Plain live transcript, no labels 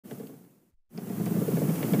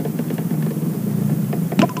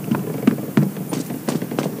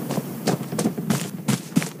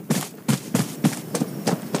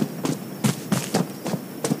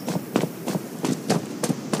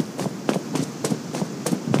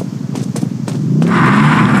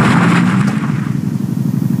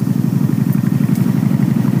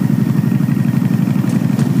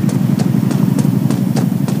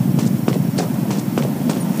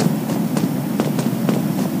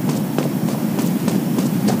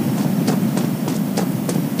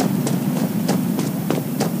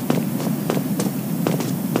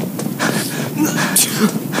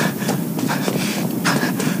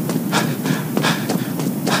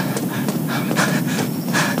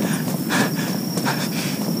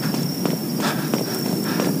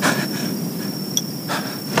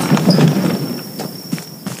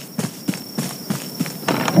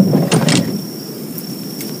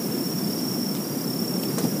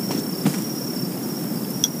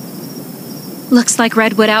Looks like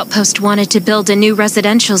Redwood Outpost wanted to build a new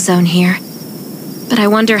residential zone here. But I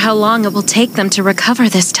wonder how long it will take them to recover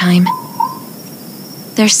this time.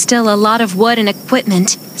 There's still a lot of wood and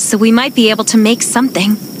equipment, so we might be able to make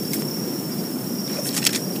something.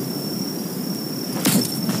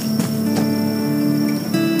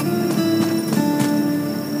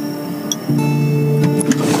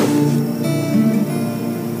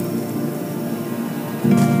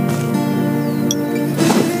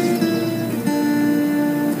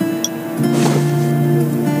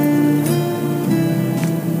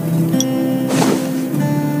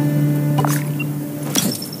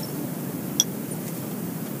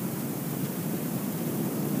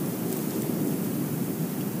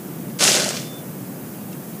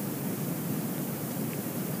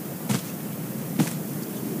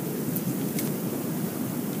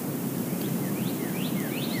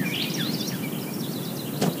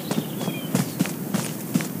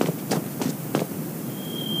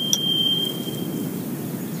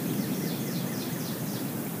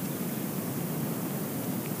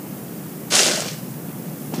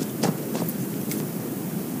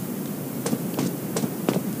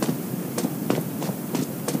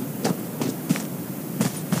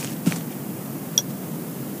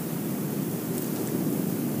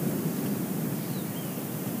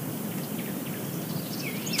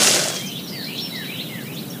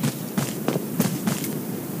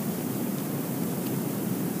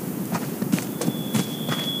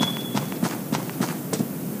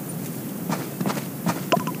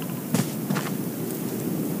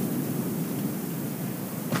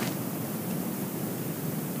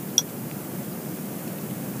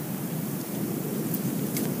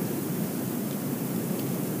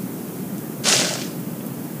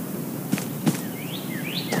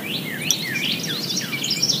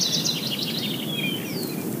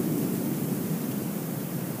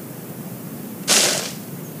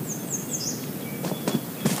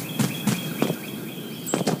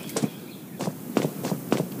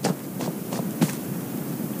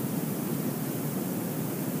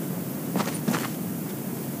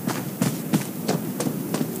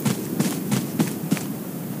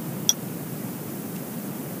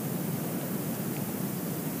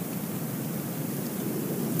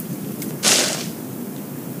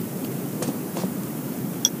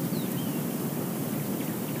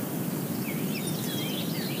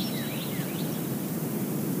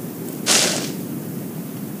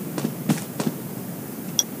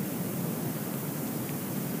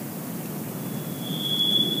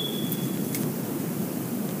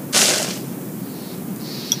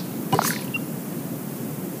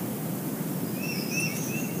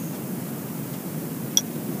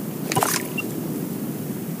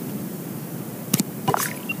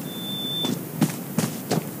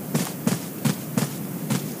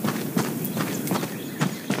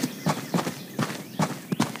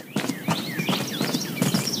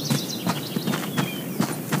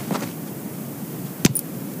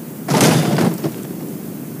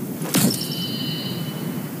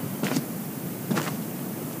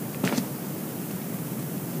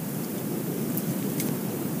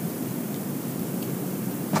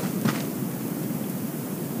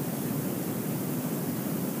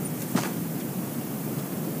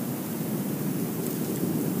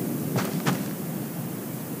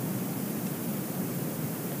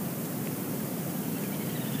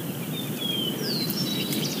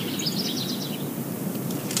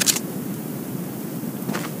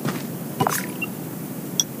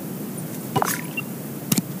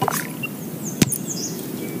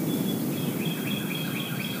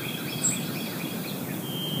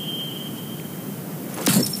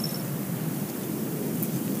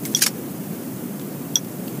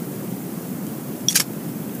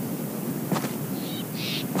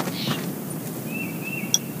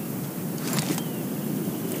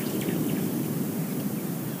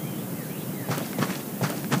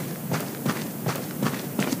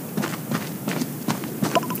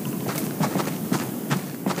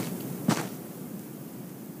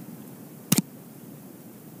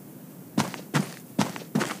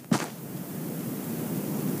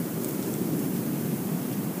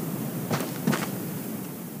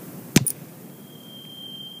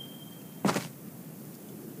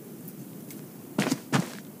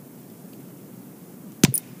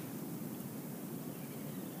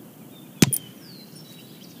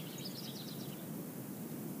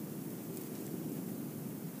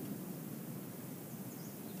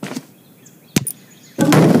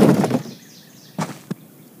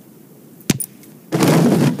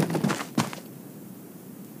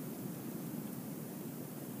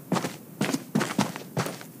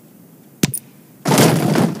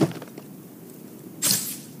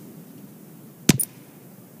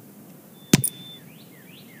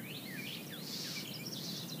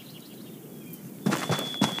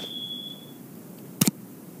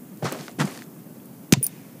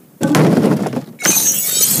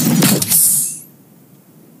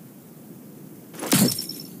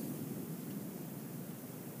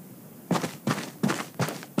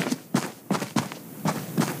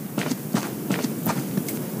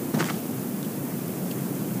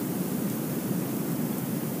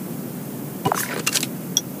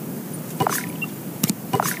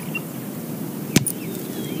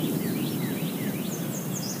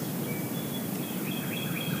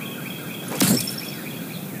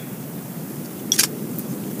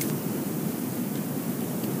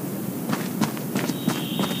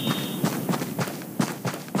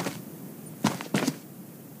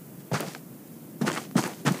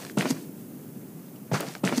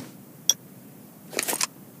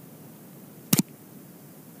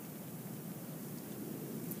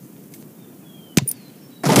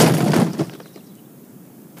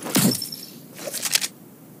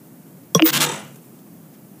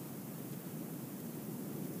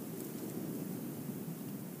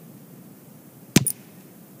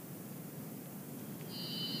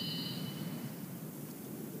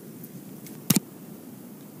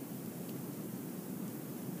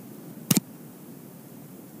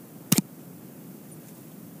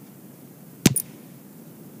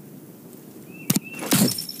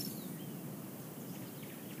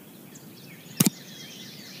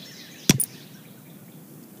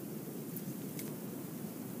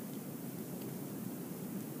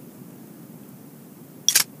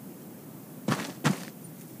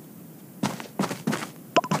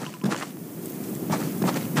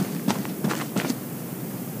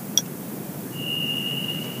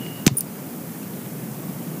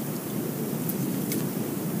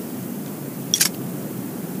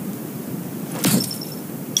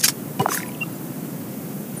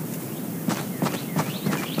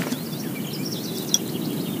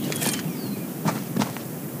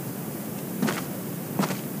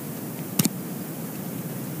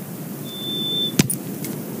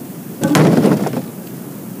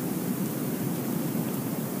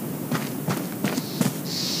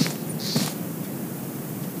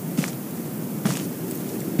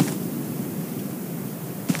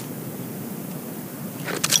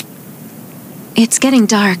 It's getting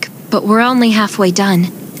dark, but we're only halfway done.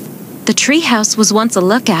 The treehouse was once a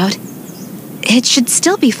lookout. It should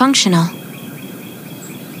still be functional.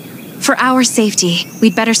 For our safety,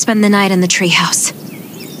 we'd better spend the night in the treehouse.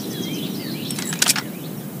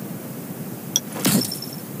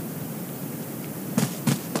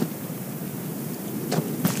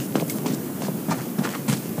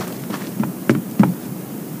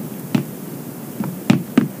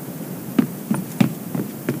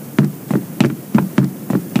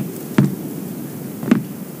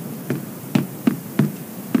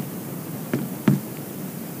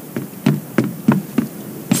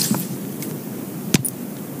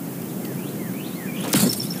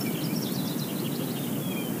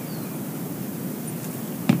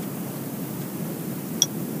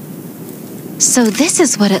 So this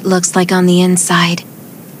is what it looks like on the inside.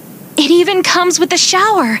 It even comes with a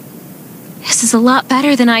shower! This is a lot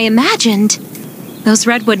better than I imagined. Those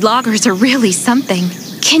redwood loggers are really something.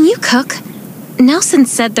 Can you cook? Nelson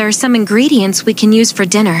said there are some ingredients we can use for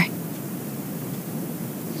dinner.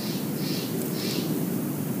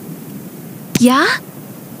 Yeah?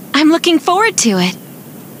 I'm looking forward to it.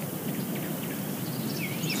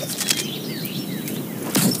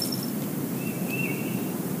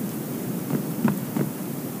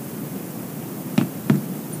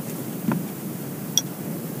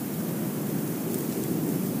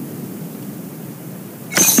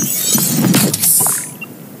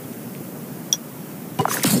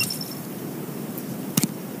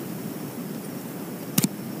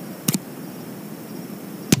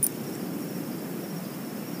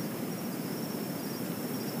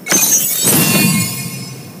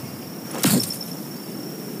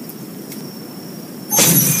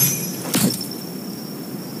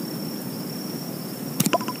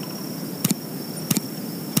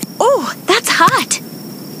 Oh, that's hot!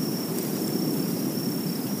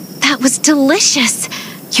 That was delicious!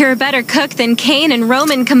 You're a better cook than Cain and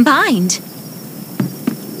Roman combined.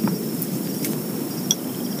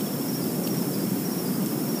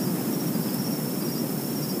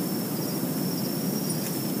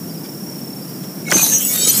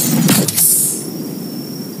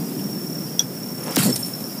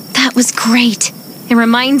 That was great. It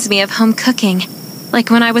reminds me of home cooking,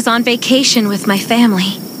 like when I was on vacation with my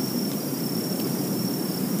family.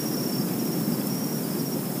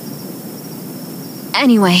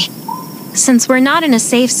 Anyway, since we're not in a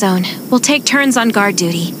safe zone, we'll take turns on guard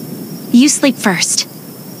duty. You sleep first.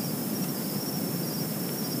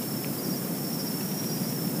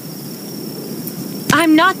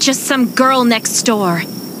 I'm not just some girl next door.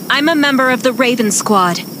 I'm a member of the Raven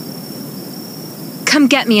Squad. Come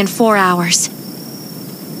get me in 4 hours.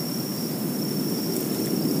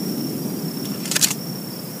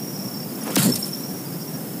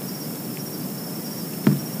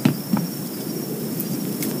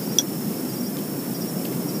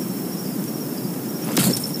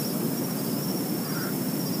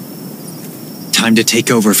 Time to take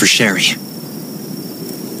over for Sherry.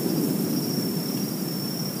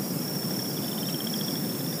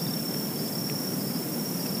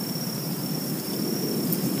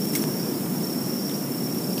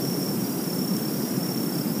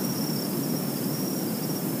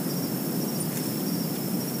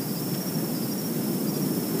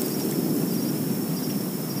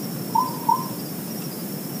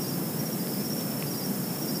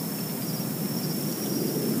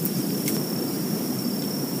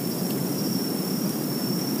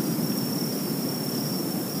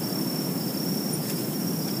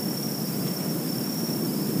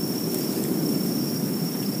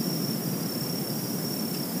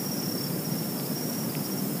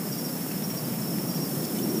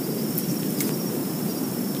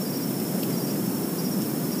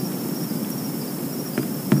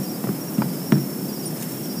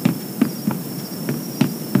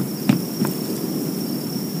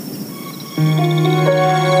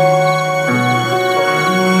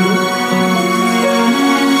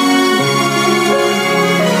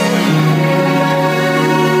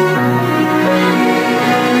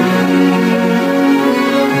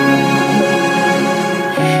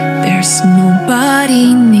 There's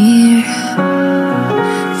nobody near.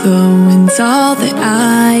 The wind's all that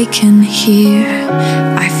I can hear.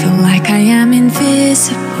 I feel like I am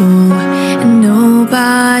invisible and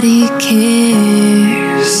nobody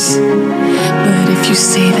cares. But if you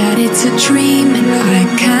say that it's a dream and I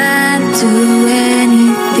can't do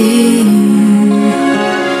anything,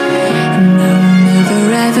 and I will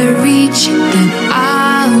never ever reach it, then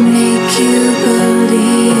I'll make you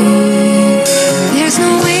believe. There's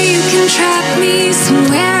no way you can trap me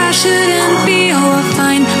somewhere I shouldn't be. Oh, I'll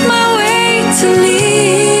find my way to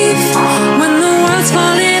leave when the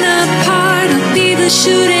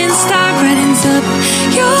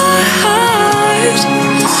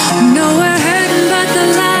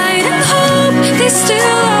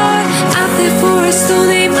the forest, though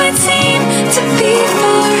they might seem to be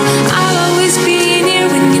far. I'll always be near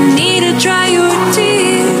when you need to dry your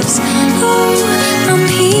tears. Oh, I'm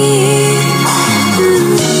here.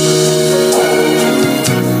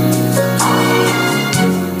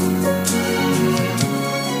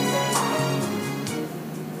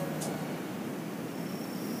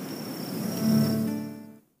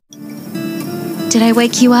 Did I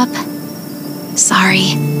wake you up?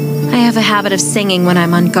 Sorry. I have a habit of singing when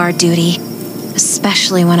I'm on guard duty,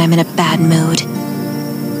 especially when I'm in a bad mood.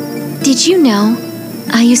 Did you know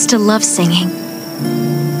I used to love singing?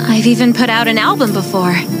 I've even put out an album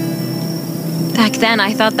before. Back then,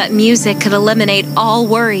 I thought that music could eliminate all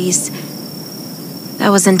worries. That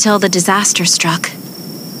was until the disaster struck.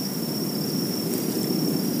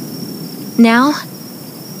 Now,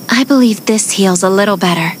 I believe this heals a little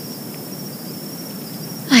better.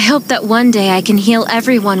 I hope that one day I can heal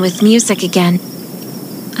everyone with music again.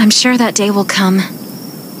 I'm sure that day will come.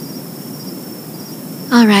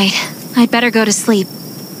 All right, I'd better go to sleep.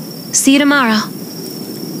 See you tomorrow.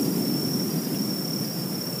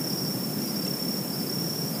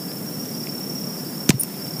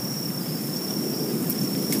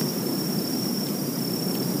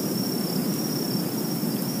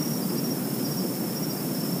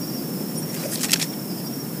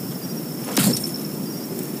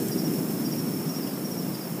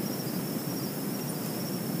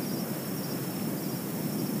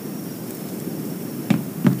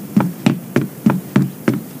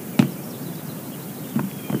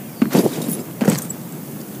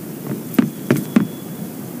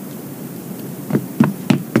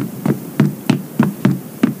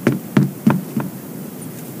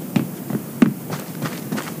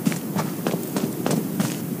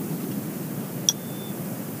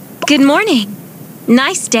 Good morning.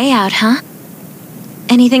 Nice day out, huh?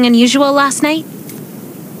 Anything unusual last night?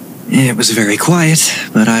 It was very quiet,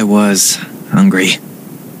 but I was hungry.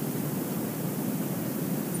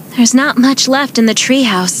 There's not much left in the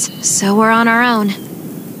treehouse, so we're on our own.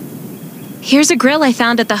 Here's a grill I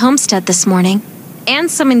found at the homestead this morning, and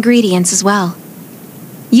some ingredients as well.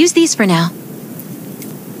 Use these for now.